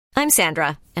I'm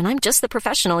Sandra, and I'm just the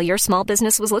professional your small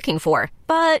business was looking for.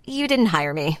 But you didn't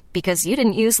hire me because you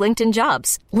didn't use LinkedIn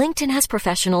Jobs. LinkedIn has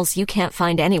professionals you can't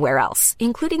find anywhere else,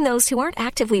 including those who aren't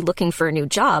actively looking for a new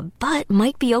job, but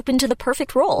might be open to the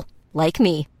perfect role, like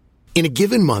me. In a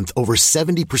given month, over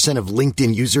 70% of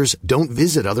LinkedIn users don't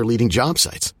visit other leading job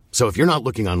sites. So if you're not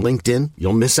looking on LinkedIn,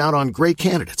 you'll miss out on great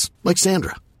candidates like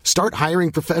Sandra. Start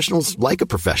hiring professionals like a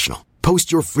professional.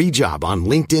 Post your free job on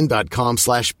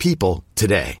linkedin.com/people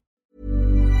today.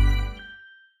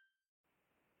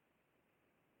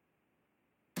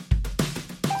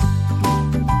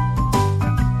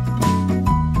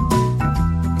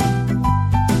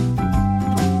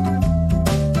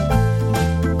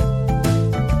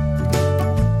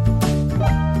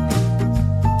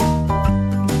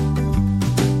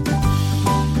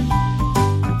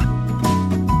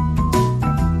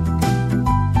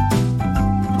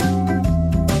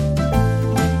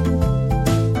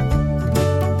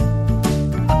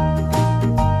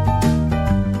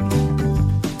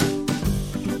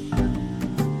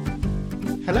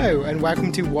 Hello and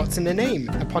welcome to What's in a Name,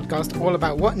 a podcast all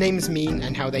about what names mean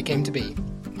and how they came to be.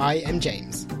 I am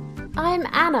James. I'm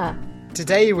Anna.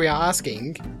 Today we are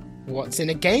asking, what's in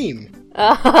a game?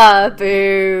 Ah,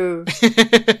 boo.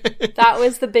 That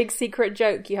was the big secret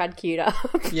joke you had queued up.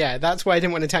 Yeah, that's why I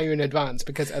didn't want to tell you in advance,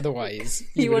 because otherwise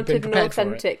you would have wanted been an prepared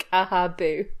authentic aha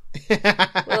boo.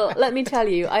 Well, let me tell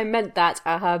you, I meant that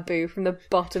aha boo from the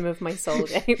bottom of my soul,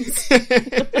 James.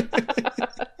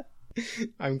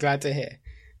 I'm glad to hear.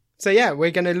 So yeah, we're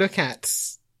going to look at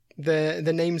the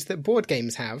names that board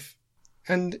games have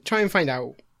and try and find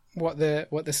out what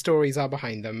the stories are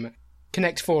behind them.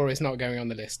 Connect 4 is not going on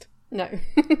the list. No.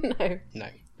 No.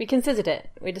 We considered it.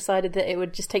 We decided that it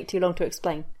would just take too long to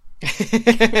explain.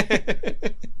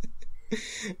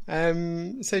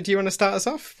 So do you want to start us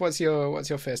off? What's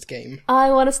your first game?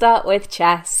 I want to start with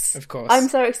chess. Of course. I'm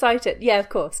so excited. Yeah, of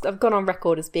course. I've gone on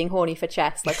record as being horny for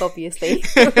chess, like obviously.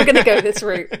 We're going to go this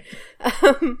route.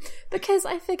 Because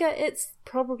I figure it's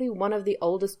probably one of the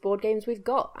oldest board games we've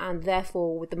got, and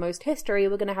therefore with the most history,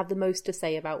 we're going to have the most to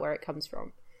say about where it comes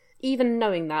from. Even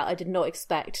knowing that, I did not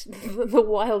expect the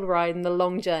wild ride and the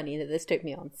long journey that this took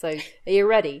me on. So, are you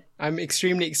ready? I'm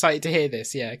extremely excited to hear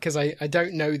this, yeah, because I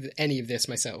don't know any of this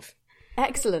myself.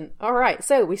 Excellent. All right,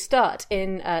 so we start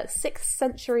in 6th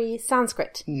century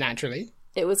Sanskrit. Naturally.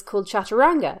 It was called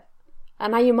Chaturanga.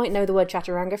 And now you might know the word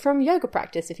Chaturanga from yoga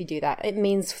practice if you do that. It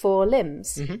means 4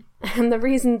 limbs. Mm-hmm. And the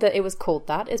reason that it was called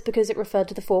that is because it referred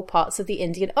to the 4 parts of the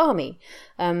Indian army,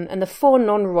 and the 4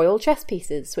 non-royal chess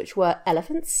pieces, which were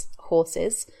elephants,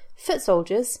 horses, foot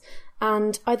soldiers,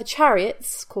 and either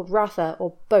chariots, called ratha,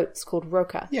 or boats, called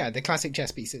roka. Yeah, the classic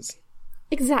chess pieces.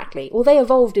 Exactly. Well, they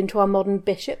evolved into our modern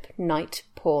bishop, knight,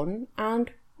 pawn, and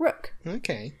rook.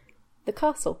 Okay. The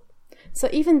castle. So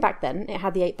even back then, it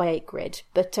had the 8x8 grid,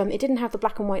 but it didn't have the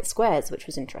black and white squares, which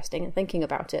was interesting. And thinking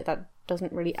about it, that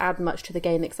doesn't really add much to the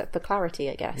game except for clarity,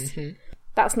 I guess. Mm-hmm.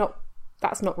 That's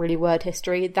not really word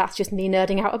history. That's just me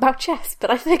nerding out about chess.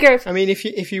 But I figure, I mean,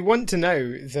 if you want to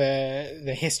know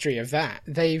the history of that,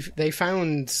 they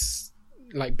found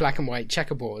like black and white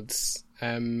checkerboards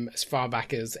as far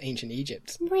back as ancient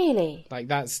Egypt. Really? Like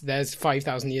there's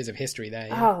 5,000 years of history there.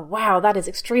 Yeah. Oh wow, that is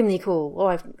extremely cool. Oh,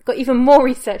 I've got even more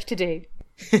research to do.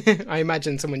 I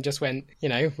imagine someone just went,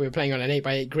 we're playing on an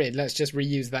 8x8 grid, let's just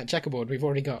reuse that checkerboard we've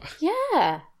already got.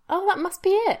 Yeah. Oh, that must be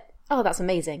it. Oh, that's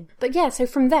amazing. But yeah, so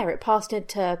from there it passed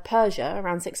into Persia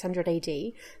around 600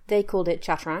 AD. They called it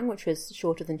Chaturang, which was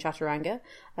shorter than Chaturanga.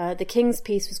 The king's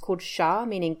piece was called Shah,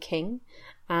 meaning king.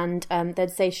 And they'd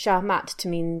say Shah Mat to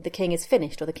mean the king is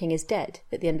finished or the king is dead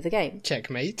at the end of the game.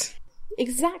 Checkmate.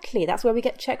 Exactly. That's where we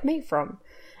get checkmate from.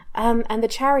 And the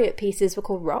chariot pieces were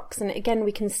called rocks. And again,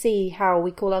 we can see how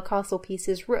we call our castle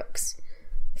pieces rooks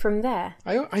from there.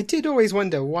 I did always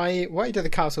wonder, why do the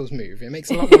castles move? It makes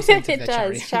a lot more sense if they're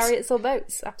chariots. It does. Chariots or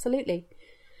boats. Absolutely.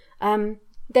 Then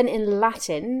in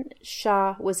Latin,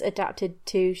 Shah was adapted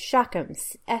to Shacum,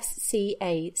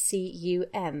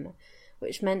 Scacum,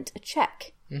 which meant a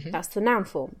check. Mm-hmm. That's the noun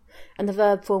form. And the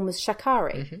verb form was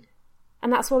shakare. Mm-hmm.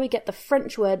 And that's where we get the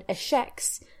French word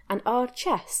échecs and our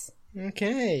chess.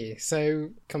 Okay, so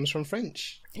it comes from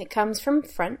French. It comes from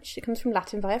French. It comes from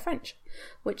Latin via French,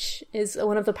 which is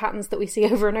one of the patterns that we see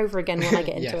over and over again when I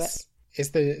get into yes. It's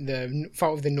the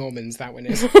fault of the Normans, that one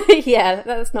is. Yeah,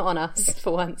 that's not on us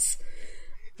for once.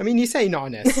 I mean, you say not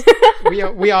on us.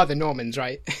 we are the Normans,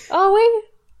 right? Are we?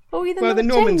 Are we the the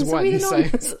Normans James, won, are we the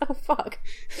Normans? so... Oh, fuck.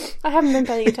 I haven't been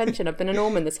paying attention. I've been a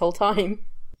Norman this whole time.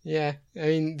 Yeah, I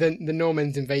mean, the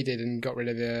Normans invaded and got rid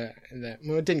of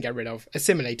didn't get rid of,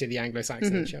 assimilated the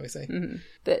Anglo-Saxons, shall we say. Mm-hmm.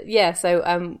 But yeah,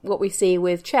 so what we see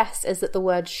with chess is that the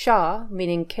word Shah,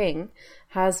 meaning king,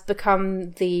 has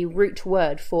become the root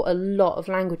word for a lot of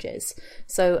languages.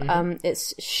 So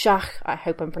it's Schach, I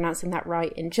hope I'm pronouncing that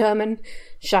right, in German,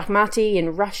 Schachmati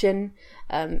in Russian,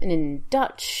 and in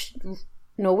Dutch,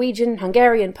 Norwegian,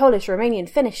 Hungarian, Polish, Romanian,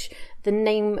 Finnish. The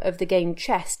name of the game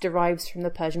chess derives from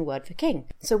the Persian word for king.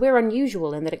 So we're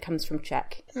unusual in that it comes from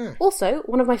Czech. Also,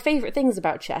 one of my favourite things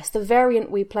about chess, the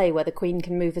variant we play where the queen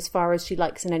can move as far as she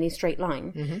likes in any straight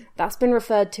line, that's been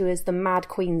referred to as the Mad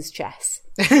Queen's chess.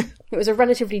 It was a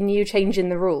relatively new change in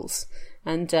the rules.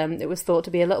 And it was thought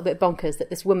to be a little bit bonkers that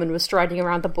this woman was striding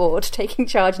around the board, taking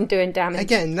charge and doing damage.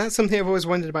 Again, that's something I've always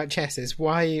wondered about chess, is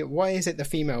why is it the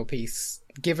female piece,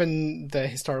 given the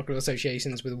historical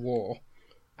associations with war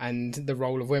and the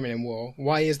role of women in war?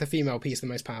 Why is the female piece the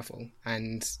most powerful?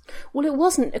 And well, it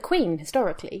wasn't a queen,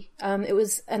 historically. It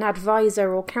was an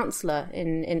advisor or counsellor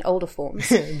in older forms.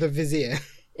 The vizier.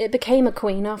 It became a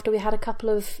queen after we had a couple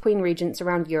of queen regents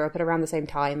around Europe at around the same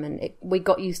time, and we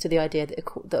got used to the idea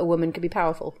that a woman could be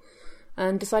powerful,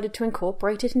 and decided to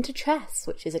incorporate it into chess,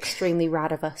 which is extremely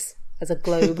rad of us as a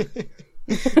globe.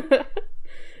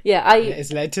 Yeah,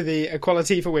 it's led to the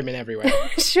equality for women everywhere.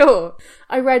 Sure.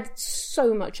 I read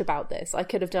so much about this. I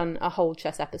could have done a whole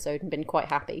chess episode and been quite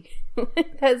happy.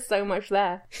 There's so much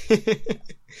there.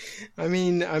 I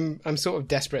mean, I'm sort of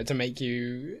desperate to make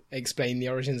you explain the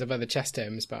origins of other chess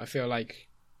terms, but I feel like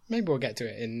maybe we'll get to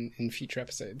it in future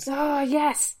episodes. Oh,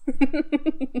 yes.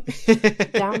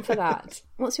 Down for that.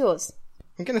 What's yours?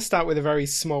 I'm going to start with a very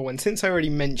small one. Since I already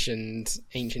mentioned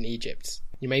ancient Egypt,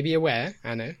 you may be aware,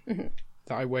 Anna,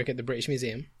 that I work at the British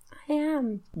Museum. I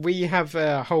am. We have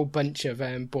a whole bunch of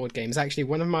board games. Actually,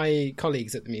 one of my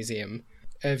colleagues at the museum,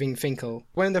 Irving Finkel,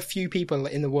 one of the few people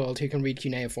in the world who can read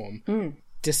cuneiform,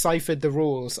 deciphered the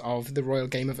rules of the Royal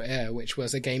Game of Ur, which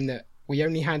was a game that we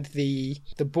only had the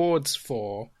boards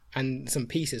for and some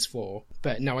pieces for,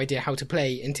 but no idea how to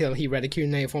play until he read a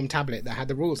cuneiform tablet that had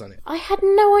the rules on it. I had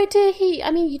no idea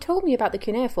you told me about the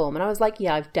cuneiform, and I was like,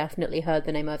 yeah, I've definitely heard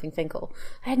the name Irving Finkel.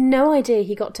 I had no idea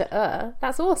he got to Ur.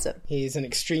 That's awesome. He's an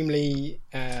extremely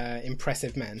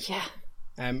impressive man. Yeah.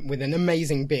 With an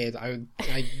amazing beard. I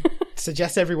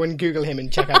suggest everyone Google him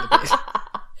and check out the beard.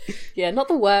 Yeah, not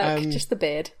the work, just the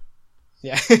beard.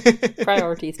 Yeah.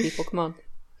 Priorities, people, come on.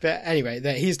 But anyway,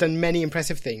 he's done many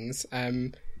impressive things.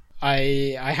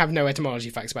 I have no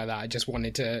etymology facts about that. I just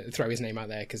wanted to throw his name out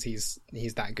there because he's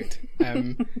that good.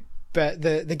 But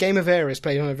the game of Ur is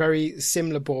played on a very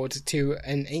similar board to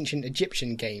an ancient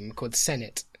Egyptian game called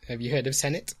Senet. Have you heard of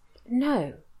Senet?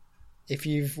 No. If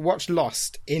you've watched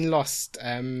Lost, Jacob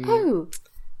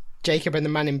and the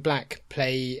Man in Black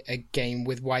play a game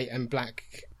with white and black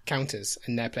counters,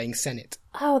 and they're playing Senet.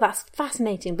 Oh, that's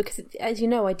fascinating, because, as you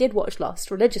know, I did watch Lost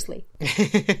religiously.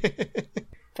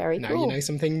 Very cool. Now you know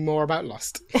something more about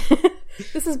Lost.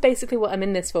 This is basically what I'm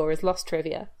in this for, is Lost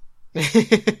trivia.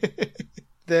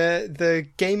 The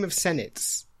game of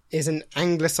Senets is an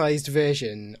anglicised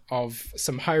version of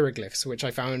some hieroglyphs, which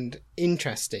I found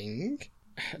interesting.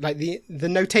 Like the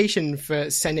notation for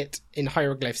Senet in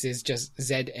hieroglyphs is just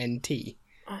ZNT.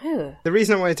 Oh. The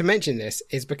reason I wanted to mention this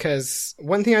is because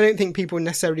one thing I don't think people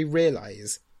necessarily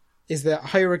realise is that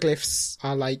hieroglyphs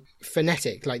are like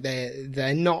phonetic, like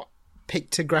they're not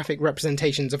pictographic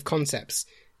representations of concepts.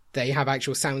 They have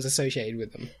actual sounds associated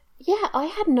with them. Yeah, I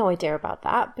had no idea about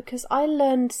that, because I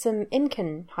learned some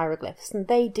Incan hieroglyphs, and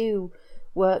they do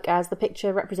work as the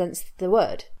picture represents the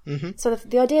word. Mm-hmm. So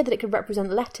the idea that it could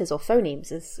represent letters or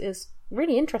phonemes is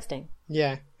really interesting.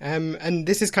 Yeah, and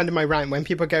this is kind of my rant when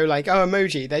people go like, oh,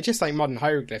 emoji, they're just like modern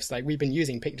hieroglyphs. Like, we've been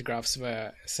using pictographs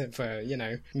for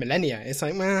millennia. It's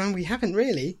like, well, we haven't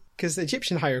really, because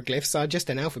Egyptian hieroglyphs are just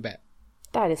an alphabet.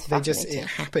 That is fascinating. It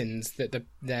happens that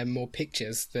they're more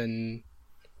pictures than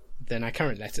our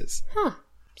current letters. Huh.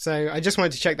 So I just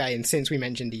wanted to check that in since we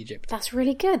mentioned Egypt. That's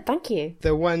really good, thank you.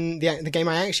 The game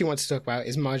I actually want to talk about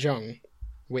is Mahjong,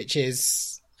 which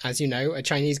is, as you know, a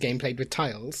Chinese game played with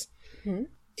tiles. Mm-hmm.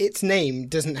 Its name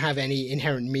doesn't have any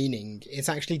inherent meaning. It's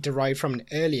actually derived from an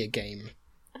earlier game.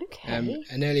 Okay.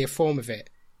 An earlier form of it,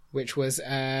 which was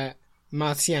Ma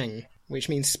Xiang, which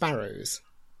means sparrows.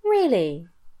 Really?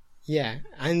 Yeah,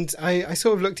 and I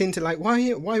sort of looked into like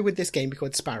why would this game be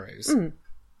called Sparrows?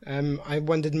 I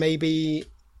wondered maybe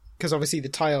because obviously the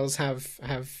tiles have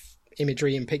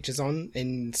imagery and pictures on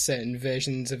in certain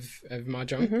versions of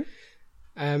Mahjong.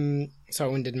 Mm-hmm. So I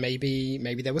wondered maybe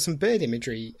there was some bird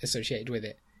imagery associated with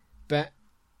it. But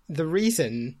the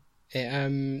reason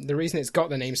it's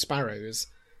got the name Sparrows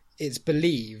it's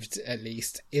believed, at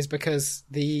least, is because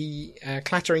the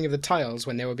clattering of the tiles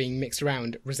when they were being mixed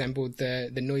around resembled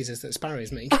the noises that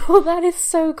sparrows make. Oh, that is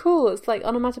so cool. It's like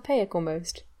onomatopoeic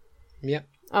almost. Yep.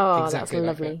 Oh, exactly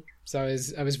that's like lovely. that. So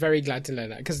I was very glad to learn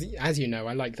that, because, as you know,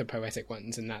 I like the poetic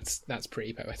ones, and that's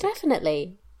pretty poetic.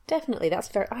 Definitely. That's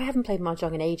very... I haven't played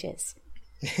Mahjong in ages.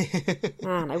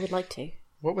 Man, I would like to.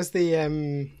 What was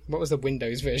the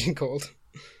Windows version called?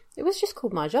 It was just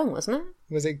called Mahjong, wasn't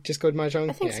it? Was it just called Mahjong?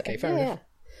 I think yeah, so. Okay, fair enough.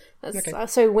 That's, Okay.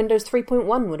 So Windows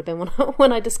 3.1 would have been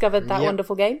when I discovered that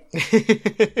wonderful game.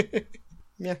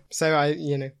 Yeah, so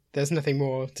there's nothing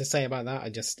more to say about that.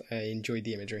 I enjoyed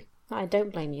the imagery. I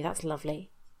don't blame you. That's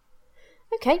lovely.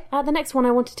 Okay, the next one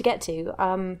I wanted to get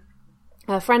to.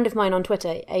 A friend of mine on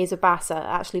Twitter, Asa Bassa,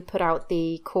 actually put out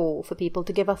the call for people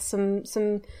to give us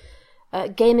some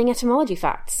gaming etymology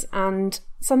facts, and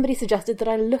somebody suggested that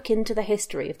I look into the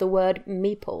history of the word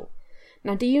meeple.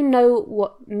 Now, do you know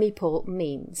what meeple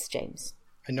means, James?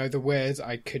 I know the words.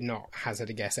 I could not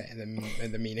hazard a guess at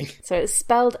the meaning. So it's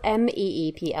spelled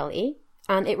meeple,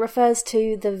 and it refers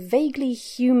to the vaguely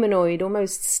humanoid,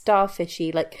 almost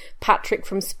starfishy, like Patrick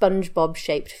from SpongeBob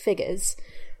shaped figures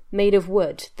made of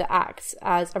wood that acts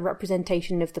as a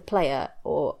representation of the player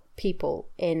or people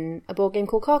in a board game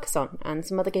called Carcassonne and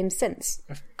some other games since.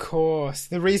 Of course.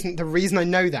 The reason I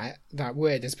know that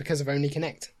word is because of Only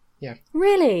Connect. Yeah.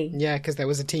 Really? Yeah, because there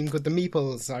was a team called the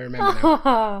Meeples, I remember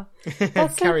now.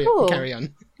 That's so cool. Carry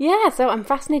on. Yeah, so I'm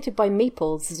fascinated by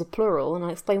meeples as a plural, and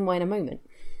I'll explain why in a moment.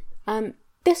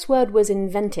 This word was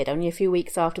invented only a few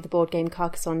weeks after the board game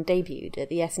Carcassonne debuted at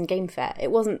the Essen Game Fair. It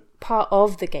wasn't part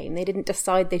of the game. They didn't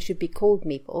decide they should be called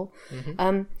meeple.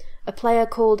 Mm-hmm. A player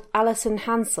called Alison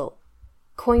Hansel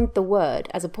coined the word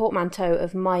as a portmanteau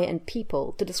of my and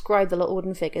people to describe the little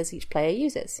wooden figures each player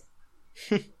uses.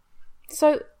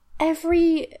 So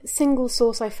every single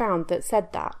source I found that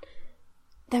said that,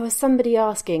 there was somebody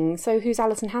asking, so who's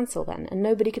Alison Hansel then? And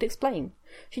nobody could explain.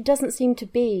 She doesn't seem to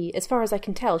be, as far as I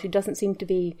can tell, she doesn't seem to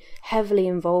be heavily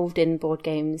involved in board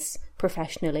games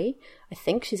professionally. I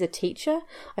think she's a teacher.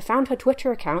 I found her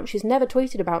Twitter account. She's never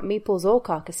tweeted about meeples or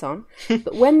Carcassonne.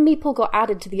 But when meeple got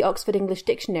added to the Oxford English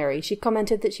Dictionary, she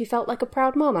commented that she felt like a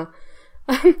proud mama.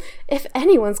 If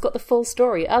anyone's got the full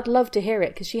story, I'd love to hear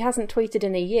it, because she hasn't tweeted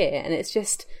in a year, and it's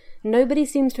just, nobody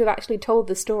seems to have actually told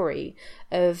the story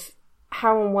of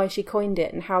how and why she coined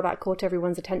it and how that caught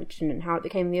everyone's attention and how it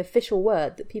became the official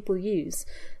word that people use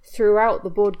throughout the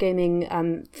board gaming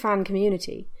fan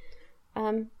community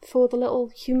for the little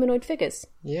humanoid figures.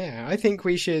 Yeah, I think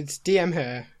we should DM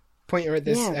her, point her at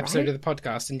this episode of the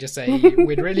podcast, and just say,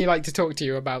 we'd really like to talk to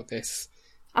you about this.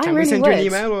 Can we send you an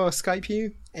email or Skype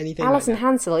you? Anything Alison like that?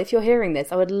 Hansel, if you're hearing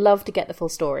this, I would love to get the full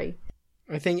story.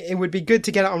 I think it would be good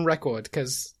to get it on record,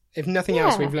 because if nothing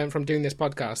else, we've learned from doing this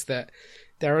podcast that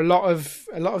there are a lot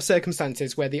of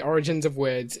circumstances where the origins of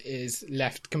words is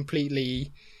left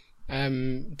completely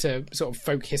to sort of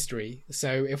folk history.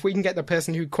 So if we can get the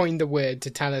person who coined the word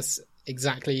to tell us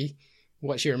exactly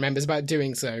what she remembers about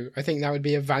doing so, I think that would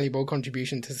be a valuable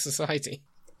contribution to society.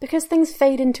 Because things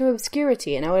fade into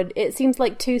obscurity, it seems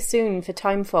like too soon for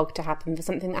time fog to happen for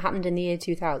something that happened in the year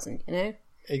 2000, you know?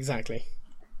 Exactly.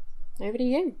 Over to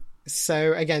you.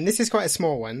 So again, this is quite a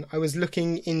small one. I was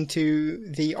looking into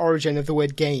the origin of the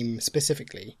word game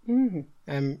specifically.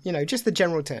 Mm-hmm. Just the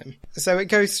general term. So it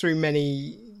goes through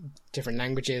many different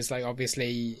languages. Like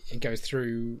obviously it goes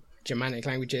through Germanic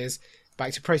languages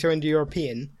back to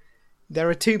Proto-Indo-European. There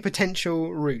are two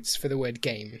potential roots for the word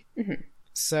game. Mm-hmm.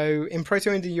 So in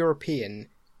Proto-Indo-European,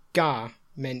 ga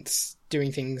meant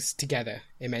doing things together.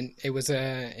 It was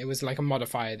like a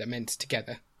modifier that meant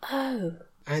together. Oh.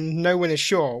 And no one is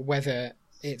sure whether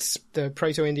it's the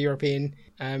Proto-Indo-European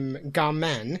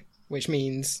gar-man, which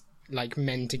means like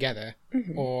men together,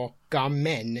 mm-hmm. or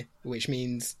gar-men, which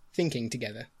means thinking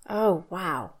together. Oh,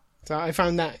 wow. So I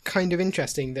found that kind of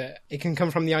interesting, that it can come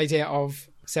from the idea of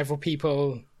several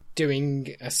people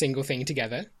doing a single thing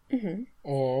together, mm-hmm.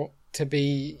 or to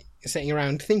be sitting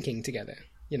around thinking together,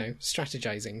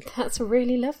 strategizing. That's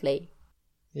really lovely.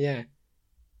 Yeah.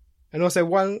 And also,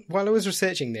 while I was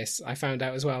researching this, I found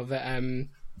out as well that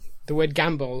the word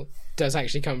gamble does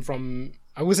actually come from...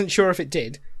 I wasn't sure if it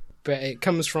did, but it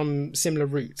comes from similar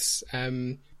roots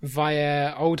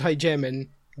via Old High German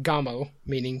gammel,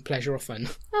 meaning pleasure or fun.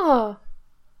 Oh,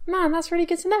 man, that's really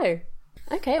good to know.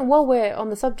 Okay, and while we're on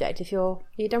the subject, are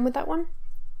you done with that one?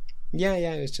 Yeah,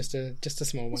 it was just a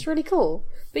small one. It's really cool.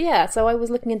 But yeah, so I was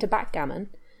looking into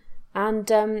backgammon,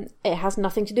 And it has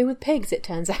nothing to do with pigs, it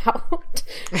turns out.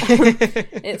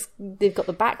 They've got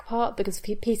the back part because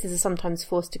pieces are sometimes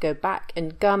forced to go back,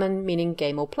 and gamen meaning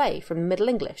game or play from Middle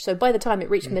English. So by the time it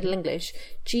reached Middle English,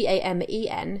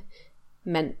 GAMEN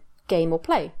meant game or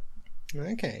play.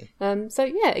 Okay. So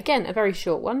yeah, again, a very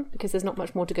short one because there's not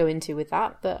much more to go into with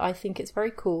that, but I think it's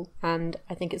very cool, and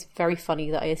I think it's very funny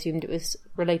that I assumed it was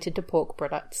related to pork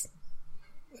products.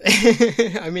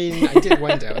 I mean, I did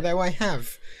wonder, although I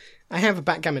have a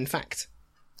backgammon fact.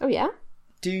 Oh yeah?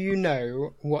 Do you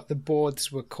know what the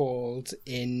boards were called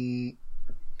in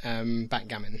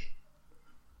backgammon?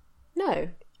 No.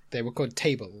 They were called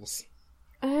tables.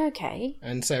 Okay.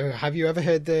 And so have you ever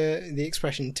heard the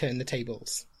expression turn the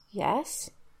tables? Yes.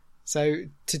 So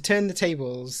to turn the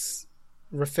tables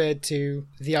referred to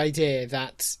the idea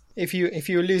that if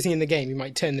you were losing in the game, you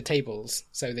might turn the tables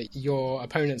so that your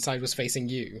opponent's side was facing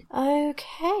you.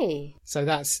 Okay. So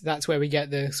that's where we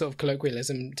get the sort of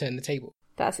colloquialism turn the table.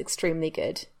 That's extremely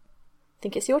good. I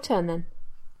think it's your turn then.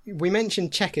 We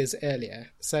mentioned checkers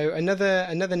earlier. So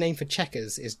another name for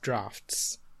checkers is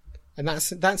drafts. And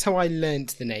that's how I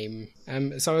learnt the name.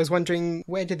 So I was wondering,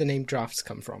 where did the name drafts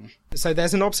come from? So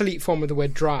there's an obsolete form of the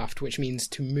word draft, which means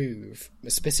to move,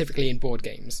 specifically in board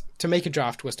games. To make a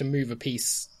draft was to move a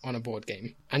piece on a board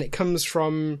game. And it comes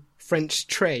from French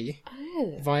trait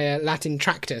via Latin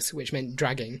tractus, which meant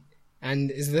dragging,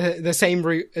 and is the same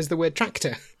root as the word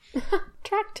tractor.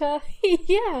 Tractor,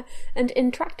 yeah, and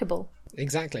intractable.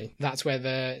 Exactly. That's where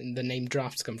the name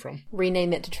drafts come from.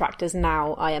 Rename it to Tractors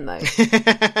Now, IMO.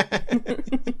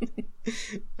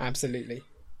 Absolutely.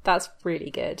 That's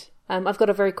really good. I've got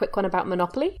a very quick one about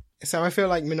Monopoly. So I feel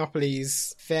like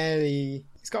Monopoly's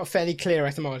it's got a fairly clear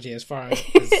etymology as far as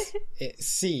it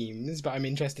seems, but I'm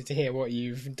interested to hear what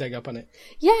you've dug up on it.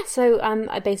 Yeah, so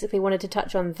I basically wanted to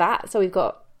touch on that. So we've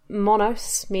got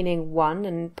monos, meaning one,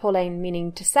 and polein,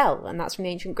 meaning to sell, and that's from the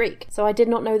ancient Greek. So I did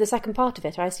not know the second part of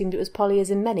it. I assumed it was poly as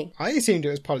in many. I assumed it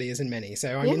was poly as in many,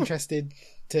 so I'm interested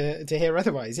to hear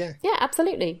otherwise, yeah. Yeah,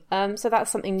 absolutely. So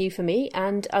that's something new for me,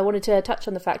 and I wanted to touch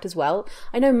on the fact as well.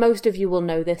 I know most of you will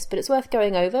know this, but it's worth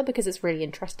going over because it's really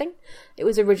interesting. It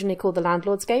was originally called the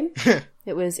Landlord's Game.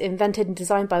 It was invented and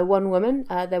designed by one woman.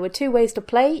 There were two ways to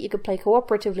play. You could play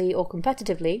cooperatively or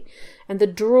competitively, and the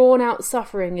drawn-out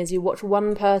suffering as you watch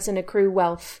one person accrue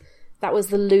wealth, that was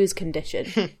the lose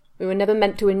condition. We were never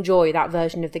meant to enjoy that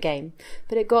version of the game.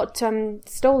 But it got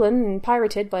stolen and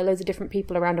pirated by loads of different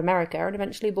people around America and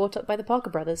eventually bought up by the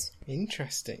Parker Brothers.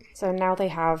 Interesting. So now they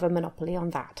have a monopoly on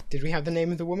that. Did we have the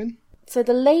name of the woman? So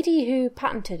the lady who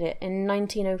patented it in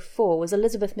 1904 was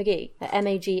Elizabeth Magie,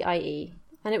 Magie,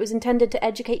 and it was intended to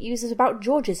educate users about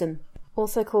Georgism.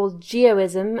 Also called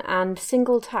geoism, and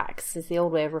single tax is the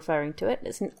old way of referring to it.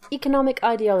 It's an economic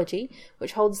ideology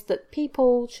which holds that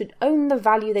people should own the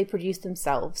value they produce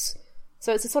themselves.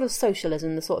 So it's a sort of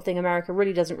socialism, the sort of thing America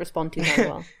really doesn't respond to very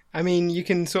well. I mean, you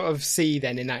can sort of see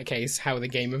then in that case how the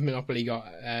game of Monopoly got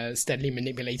steadily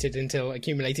manipulated until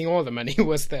accumulating all the money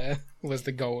was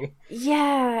the goal.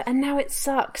 Yeah, and now it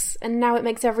sucks, and now it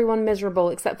makes everyone miserable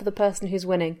except for the person who's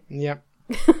winning. Yep.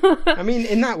 I mean,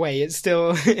 in that way, it's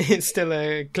still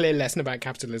a clear lesson about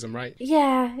capitalism, right?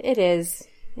 Yeah, it is.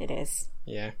 It is.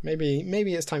 Yeah,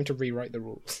 maybe it's time to rewrite the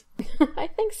rules. I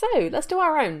think so. Let's do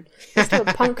our own. Let's do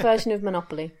a punk version of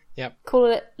Monopoly. Yep. Call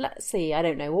it, let's see, I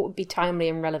don't know, what would be timely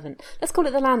and relevant? Let's call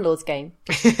it the Landlord's Game.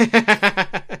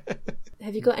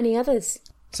 Have you got any others?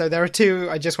 So there are two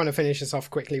I just want to finish this off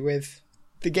quickly with.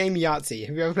 The game Yahtzee.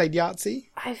 Have you ever played Yahtzee?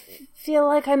 I feel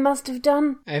like I must have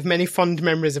done. I have many fond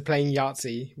memories of playing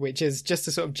Yahtzee, which is just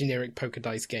a sort of generic poker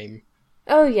dice game.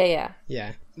 Oh, yeah.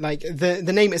 Yeah. Like, the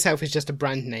name itself is just a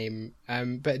brand name,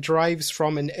 but it derives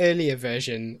from an earlier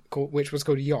version which was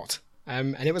called Yacht.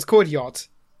 And it was called Yacht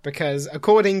because,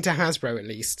 according to Hasbro at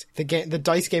least, the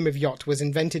dice game of Yacht was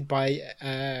invented by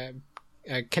a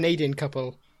Canadian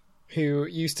couple who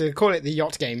used to call it the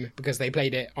Yacht game because they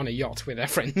played it on a yacht with their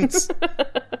friends.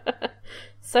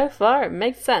 So far, it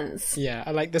makes sense. Yeah,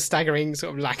 I like the staggering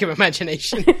sort of lack of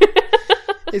imagination.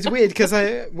 It's weird because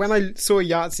when I saw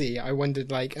Yahtzee, I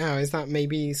wondered like, oh, is that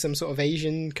maybe some sort of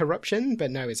Asian corruption?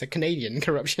 But no, it's a Canadian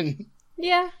corruption.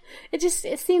 Yeah, it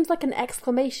seems like an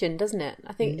exclamation, doesn't it?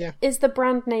 I think, yeah. Is the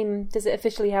brand name, does it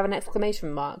officially have an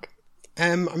exclamation mark?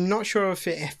 I'm not sure if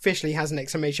it officially has an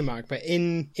exclamation mark, but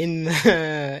in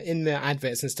the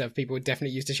adverts and stuff, people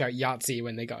definitely used to shout Yahtzee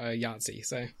when they got a Yahtzee.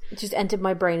 So it just entered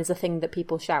my brain as a thing that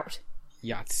people shout.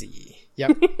 Yahtzee.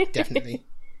 Yep, definitely.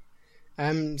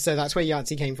 So that's where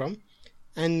Yahtzee came from.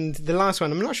 And the last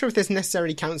one, I'm not sure if this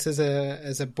necessarily counts as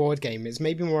a board game. It's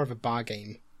maybe more of a bar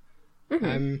game.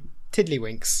 Mm-hmm.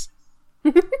 Tiddlywinks.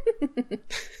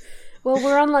 Well,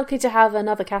 we're unlikely to have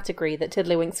another category that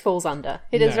Tiddlywinks falls under.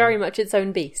 It is No. very much its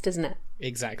own beast, isn't it?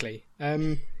 Exactly.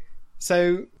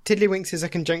 So Tiddlywinks is a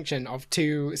conjunction of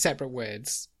two separate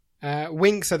words.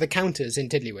 Winks are the counters in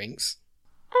Tiddlywinks.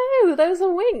 Oh, those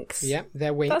are winks. Yep,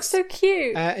 they're winks. That's so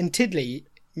cute. And Tiddly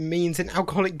means an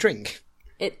alcoholic drink.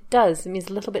 It does. It means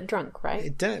a little bit drunk, right?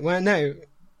 It does. Well, no,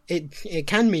 it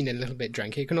can mean a little bit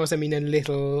drunk. It can also mean a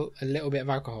little bit of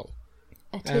alcohol.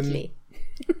 A tiddly.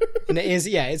 And it is,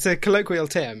 yeah, it's a colloquial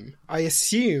term. I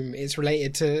assume it's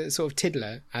related to sort of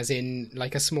tiddler, as in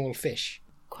like a small fish.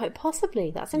 Quite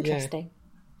possibly. That's interesting.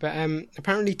 But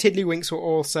apparently Tiddlywinks were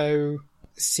also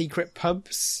secret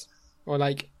pubs or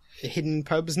like hidden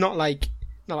pubs, not like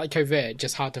covert,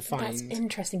 just hard to find. That's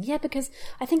interesting. Yeah, because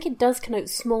I think it does connote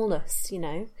smallness, you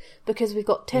know, because we've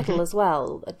got tittle as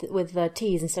well with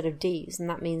T's instead of D's, and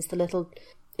that means the little...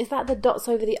 Is that the dots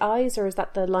over the I's, or is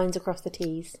that the lines across the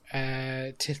T's?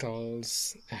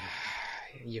 Tittles.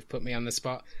 You've put me on the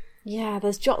spot. Yeah,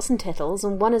 there's jots and tittles,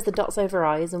 and one is the dots over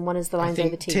I's, and one is the lines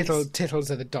over T's. Tittles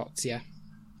are the dots, yeah.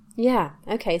 Yeah,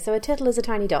 okay, so a tittle is a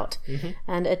tiny dot,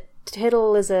 and a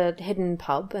tiddle is a hidden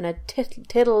pub, and a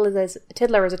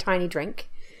tiddler is a tiny drink.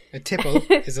 A tipple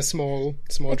is a small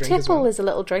drink as well. A tipple is a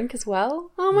little drink as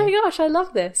well. Oh my gosh, I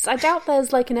love this. I doubt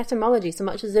there's like an etymology so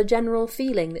much as a general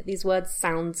feeling that these words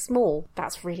sound small.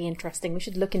 That's really interesting. We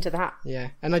should look into that. Yeah,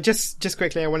 and I just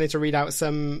quickly, I wanted to read out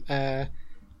some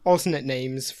alternate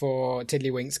names for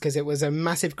Tiddlywinks, because it was a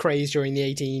massive craze during the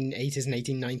 1880s and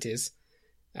 1890s.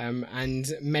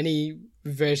 And many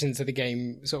versions of the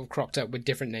game sort of cropped up with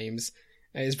different names.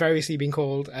 It's variously been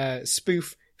called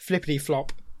Spoof, Flippity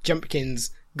Flop,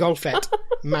 Jumpkins, Golfette,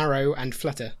 Marrow, and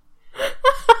Flutter.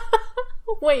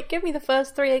 Wait, give me the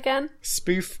first three again.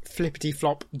 Spoof, Flippity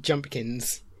Flop,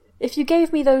 Jumpkins. If you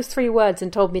gave me those three words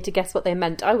and told me to guess what they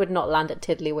meant, I would not land at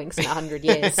Tiddlywinks in 100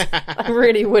 years. I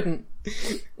really wouldn't.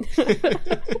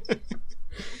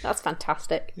 That's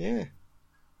fantastic. Yeah.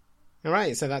 All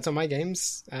right, so that's all my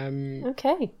games.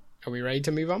 Okay. Are we ready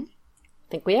to move on?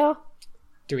 I think we are.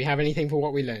 Do we have anything for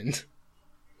what we learned?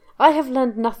 I have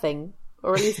learned nothing.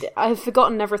 Or at least I have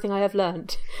forgotten everything I have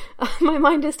learned. My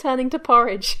mind is turning to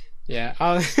porridge. Yeah.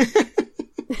 I'm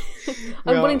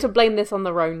willing to blame this on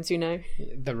the Rones, you know.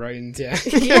 The Rones, yeah.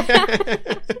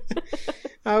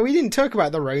 We didn't talk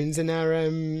about the Rones in our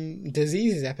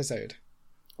diseases episode.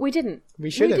 We didn't.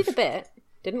 We should have. We did a bit,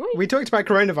 didn't we? We talked about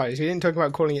coronavirus. We didn't talk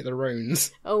about calling it the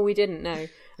Rones. Oh, we didn't, no.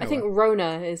 I think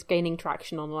Rona is gaining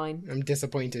traction online. I'm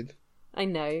disappointed. I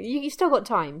know. You still got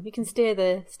time. You can steer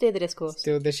the discourse.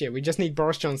 Still this year. We just need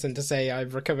Boris Johnson to say,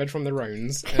 I've recovered from the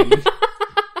Rones.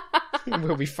 And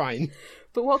we'll be fine.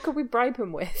 But what could we bribe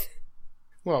him with?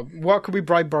 Well, what could we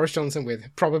bribe Boris Johnson with?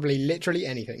 Probably literally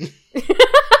anything.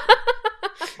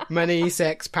 Money,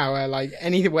 sex, power, like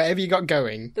anything, whatever you got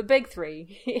going. The big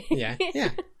three. Yeah.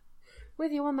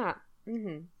 With you on that.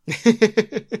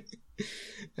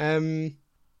 Mm-hmm.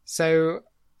 So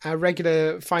our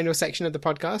regular final section of the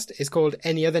podcast is called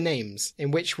Any Other Names, in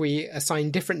which we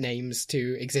assign different names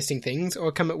to existing things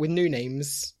or come up with new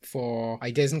names for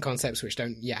ideas and concepts which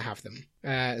don't yet have them.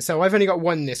 So I've only got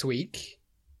one this week.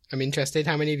 I'm interested.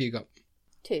 How many have you got?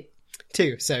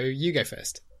 Two. So you go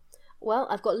first. Well,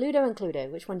 I've got Ludo and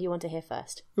Cluedo. Which one do you want to hear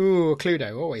first? Ooh,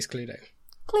 Cluedo. Always Cluedo.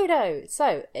 Cluedo!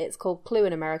 So, it's called Clue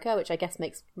in America, which I guess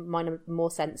makes more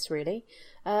sense, really.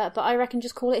 But I reckon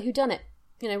just call it Whodunit.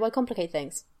 You know, why complicate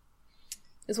things?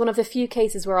 It's one of the few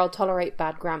cases where I'll tolerate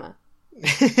bad grammar.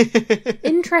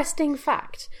 Interesting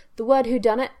fact. The word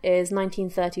whodunit is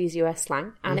 1930s US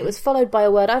slang, and it was followed by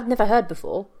a word I've never heard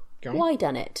before.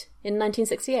 Whydunit in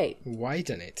 1968.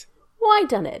 Whydunit?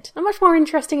 Whydunit? A much more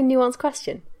interesting and nuanced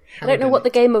question. I don't know what the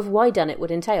game of Whydunit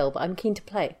would entail, but I'm keen to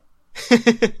play.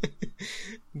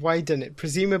 Whydunit?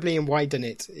 Presumably in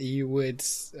Whydunit you would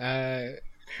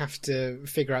have to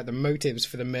figure out the motives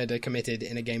for the murder committed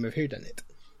in a game of whodunit.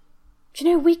 Do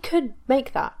you know, we could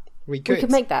make that. We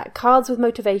could make that. Cards with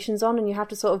motivations on, and you have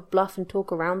to sort of bluff and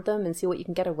talk around them and see what you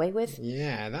can get away with.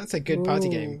 Yeah, that's a good party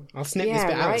game. I'll snip this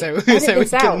bit out. Edit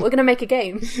this out. We're going to make a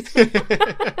game.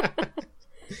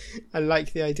 I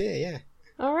like the idea, yeah.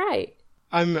 All right.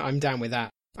 I'm down with that.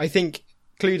 I think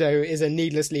Cluedo is a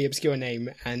needlessly obscure name,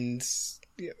 and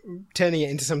turning it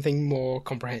into something more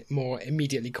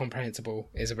immediately comprehensible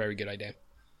is a very good idea.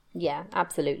 Yeah,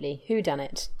 absolutely.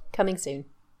 Whodunit? Coming soon.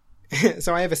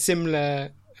 So I have a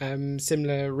similar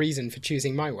reason for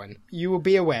choosing my one. You will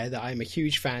be aware that I'm a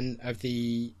huge fan of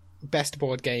the best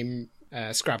board game,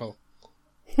 Scrabble.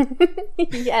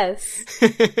 Yes.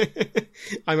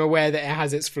 I'm aware that it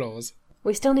has its flaws.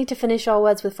 We still need to finish our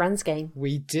Words with Friends game.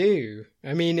 We do.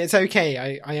 I mean, it's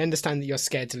okay. I understand that you're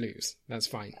scared to lose. That's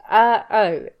fine.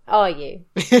 Oh, are you?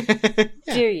 Yeah.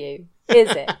 Do you? Is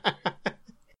it?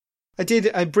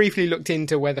 I briefly looked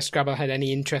into whether Scrabble had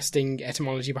any interesting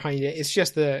etymology behind it. It's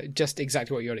just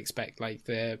exactly what you'd expect, like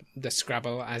the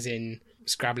Scrabble as in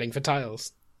scrabbling for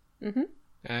tiles.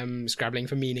 Mm-hmm. Scrabbling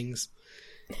for meanings.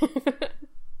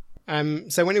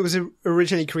 So when it was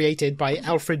originally created by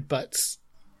Alfred Butts.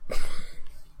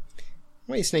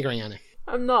 What are you sniggering, Anna?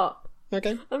 I'm not.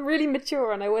 Okay. I'm really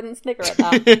mature and I wouldn't snigger at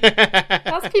that.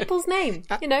 That's people's name.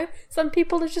 You know, some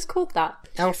people are just called that.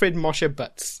 Alfred Moshe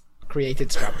Butts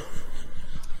created Scrabble.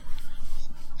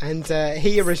 And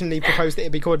he originally proposed that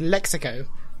it be called Lexico.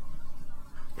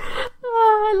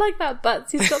 Oh, I like that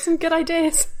Butts. He's got some good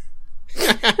ideas.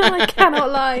 I cannot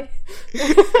lie.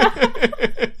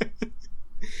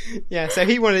 Yeah, so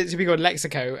he wanted it to be called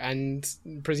Lexico, and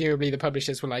presumably the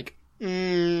publishers were like,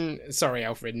 sorry,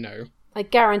 Alfred, no. I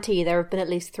guarantee there have been at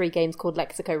least 3 games called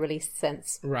Lexico released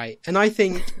since. Right, and I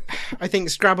think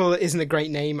Scrabble isn't a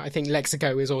great name. I think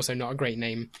Lexico is also not a great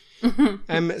name.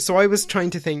 So I was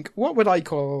trying to think, what would I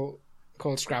call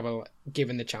Scrabble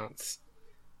given the chance?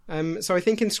 So I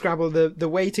think in Scrabble, the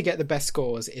way to get the best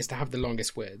scores is to have the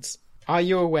longest words. Are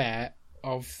you aware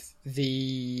of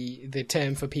the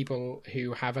term for people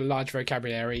who have a large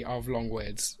vocabulary of long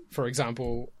words? For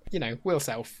example, Will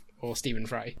Self or Stephen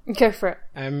Fry. Go for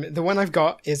it. The one I've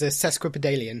got is a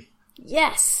sesquipedalian.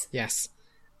 Yes. Yes.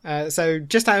 So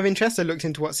just out of interest, I looked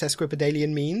into what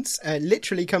sesquipedalian means.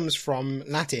 Literally comes from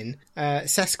Latin,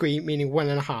 sesqui meaning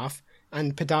 1.5,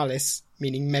 and pedalis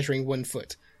meaning measuring 1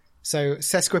 foot. So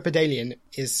sesquipedalian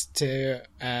is to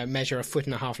measure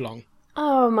 1.5 feet long.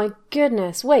 Oh my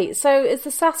goodness. Wait, so is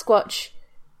the Sasquatch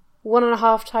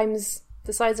 1.5 times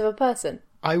the size of a person?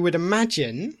 I would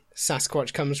imagine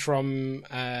Sasquatch comes from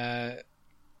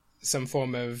some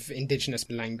form of indigenous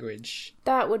language.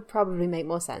 That would probably make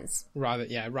more sense. Rather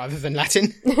than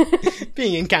Latin.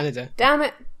 Being in Canada. Damn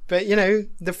it. But,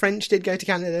 the French did go to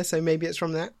Canada, so maybe it's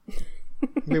from that.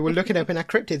 We will look it up in our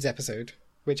cryptids episode,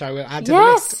 which I will add to the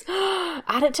list.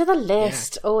 Add it to the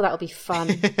list. Yeah. Oh, that'll be fun.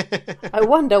 I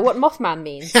wonder what Mothman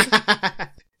means.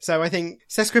 So I think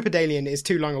sesquipedalian is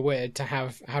too long a word to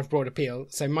have broad appeal.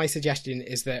 So my suggestion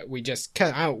is that we just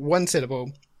cut out 1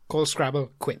 syllable, call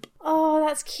Scrabble Quip. Oh,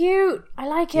 that's cute. I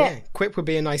like it. Yeah, Quip would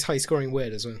be a nice high-scoring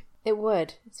word as well. It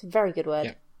would. It's a very good word.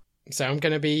 Yeah. So I'm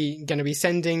gonna be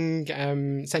sending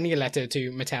a letter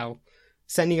to Mattel,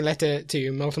 sending a letter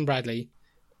to Milton Bradley,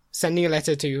 sending a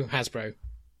letter to Hasbro.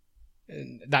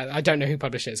 That I don't know who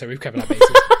published it, so we've covered that basis.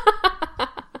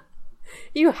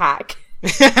 You hack.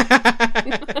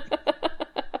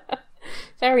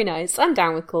 Very nice. I'm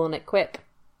down with calling it Quip.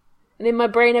 And in my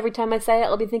brain, every time I say it,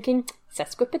 I'll be thinking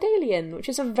sesquipedalian, which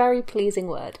is a very pleasing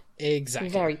word. Exactly.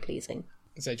 Very pleasing.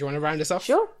 So do you want to round us off?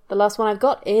 Sure. The last one I've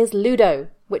got is Ludo,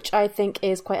 which I think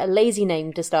is quite a lazy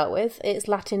name to start with. It's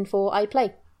Latin for I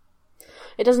play.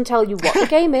 It doesn't tell you what the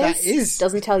game is.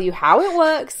 Doesn't tell you how it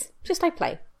works. Just I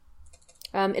play.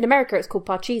 In America, it's called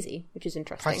Parcheesi, which is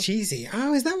interesting. Parcheesi?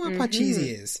 Oh, is that what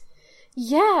Parcheesi is?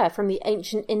 Yeah, from the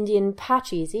ancient Indian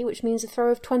Parcheesi, which means a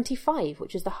throw of 25,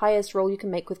 which is the highest roll you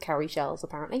can make with cowrie shells,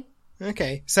 apparently.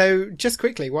 Okay, so just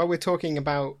quickly, while we're talking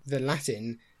about the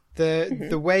Latin,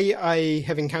 the way I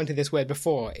have encountered this word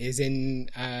before is in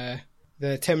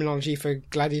the terminology for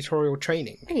gladiatorial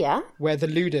training. Yeah? Where the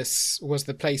ludus was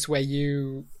the place where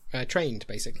you trained,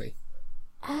 basically.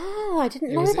 Oh, I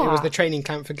didn't know that. It was the training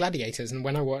camp for gladiators, and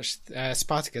when I watched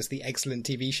Spartacus, the excellent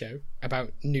TV show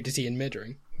about nudity and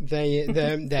murdering,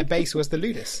 their base was the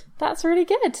ludus. That's really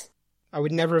good. I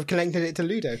would never have connected it to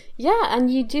Ludo. Yeah,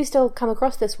 and you do still come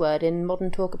across this word in modern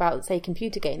talk about, say,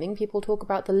 computer gaming. People talk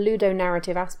about the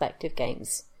ludonarrative aspect of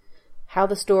games. How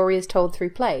the story is told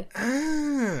through play.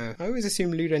 Ah, I always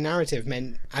assumed ludonarrative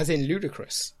meant as in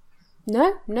ludicrous.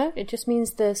 No, it just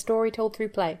means the story told through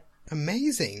play.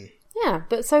 Amazing. Yeah,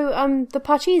 but so the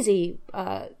Parcheesi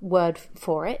word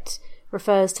for it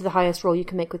refers to the highest roll you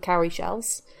can make with cowrie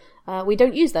shells. We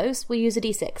don't use those. We use a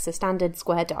d6, a standard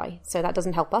square die, so that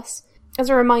doesn't help us. As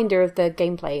a reminder of the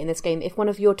gameplay in this game, if one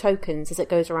of your tokens, as it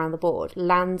goes around the board,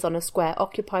 lands on a square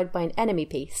occupied by an enemy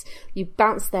piece, you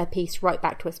bounce their piece right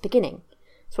back to its beginning.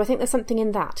 So I think there's something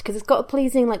in that, because it's got a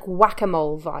pleasing,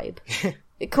 whack-a-mole vibe.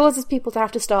 It causes people to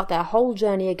have to start their whole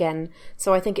journey again,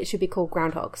 so I think it should be called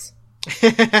Groundhogs.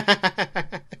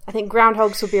 I think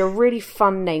Groundhogs would be a really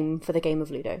fun name for the game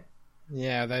of Ludo.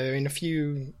 Yeah, though in a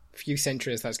few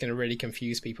centuries that's going to really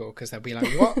confuse people, because they'll be like,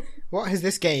 what has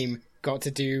this game got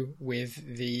to do with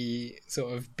the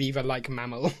sort of beaver-like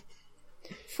mammal?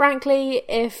 Frankly,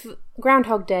 if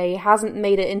Groundhog Day hasn't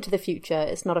made it into the future,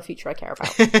 it's not a future I care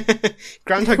about.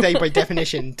 Groundhog Day, by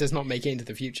definition, does not make it into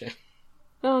the future.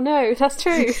 Oh no, that's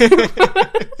true.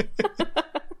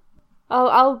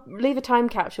 I'll leave a time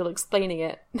capsule explaining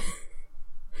it.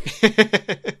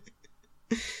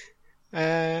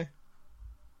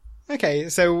 Okay,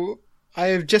 so I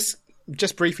have just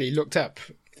briefly looked up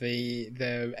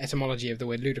the etymology of the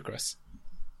word ludicrous,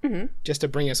 just to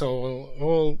bring us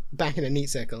all back in a neat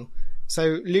circle.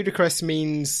 So ludicrous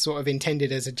means sort of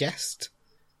intended as a jest.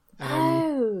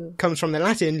 Comes from the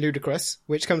Latin ludicrous,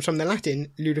 which comes from the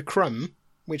Latin ludicrum,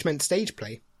 which meant stage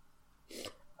play.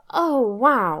 Oh,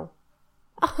 wow.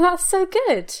 Oh, that's so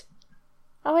good.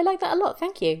 Oh, I like that a lot,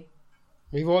 thank you.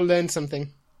 We've all learned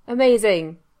something.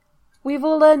 Amazing. We've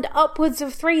all learned upwards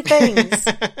of 3 things.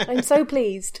 I'm so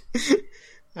pleased.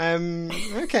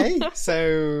 Okay,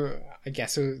 so I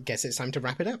guess it's time to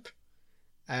wrap it up.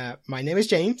 My name is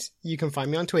James. You can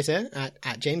find me on Twitter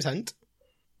at James Hunt.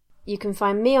 You can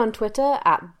find me on Twitter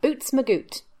at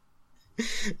BootsMagoot.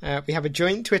 We have a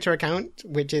joint Twitter account,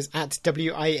 which is at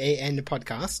WIAN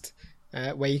Podcast,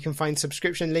 where you can find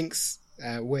subscription links,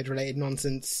 word-related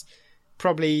nonsense,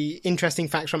 probably interesting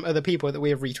facts from other people that we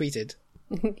have retweeted.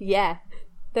 Yeah.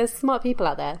 There's smart people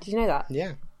out there. Did you know that?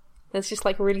 Yeah. There's just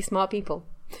like really smart people.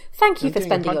 Thank you I'm for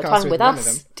doing a spending your podcast time with with one of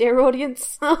us, them. dear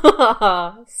audience.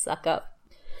 Suck up.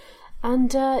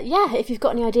 And yeah, if you've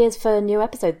got any ideas for new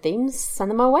episode themes,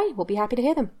 send them our way. We'll be happy to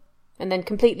hear them. And then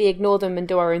completely ignore them and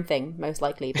do our own thing, most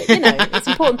likely. But, you know, it's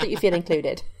important that you feel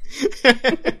included.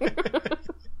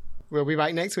 We'll be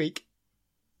back next week.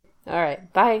 All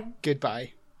right. Bye.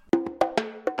 Goodbye.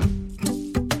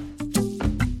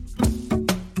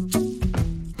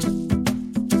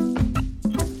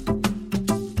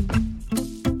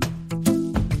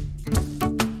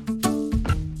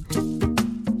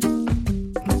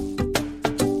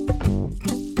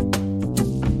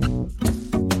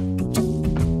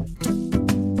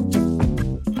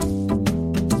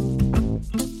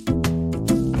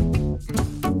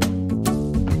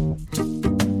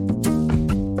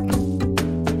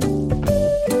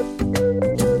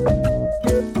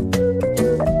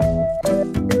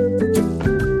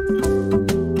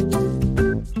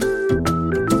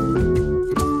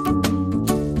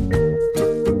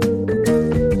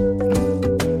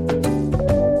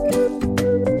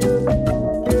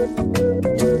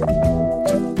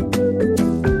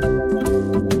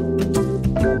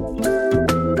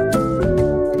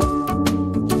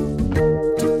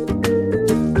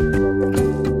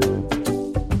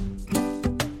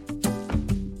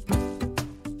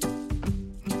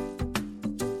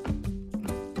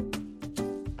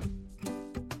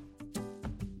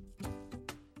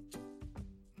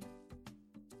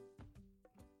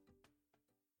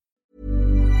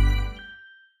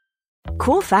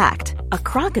 Cool fact, a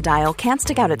crocodile can't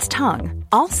stick out its tongue.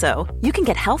 Also, you can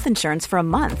get health insurance for a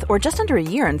month or just under a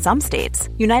year in some states.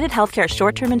 United Healthcare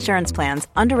short-term insurance plans,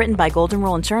 underwritten by Golden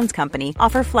Rule Insurance Company,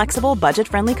 offer flexible,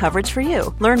 budget-friendly coverage for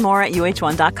you. Learn more at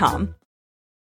UH1.com.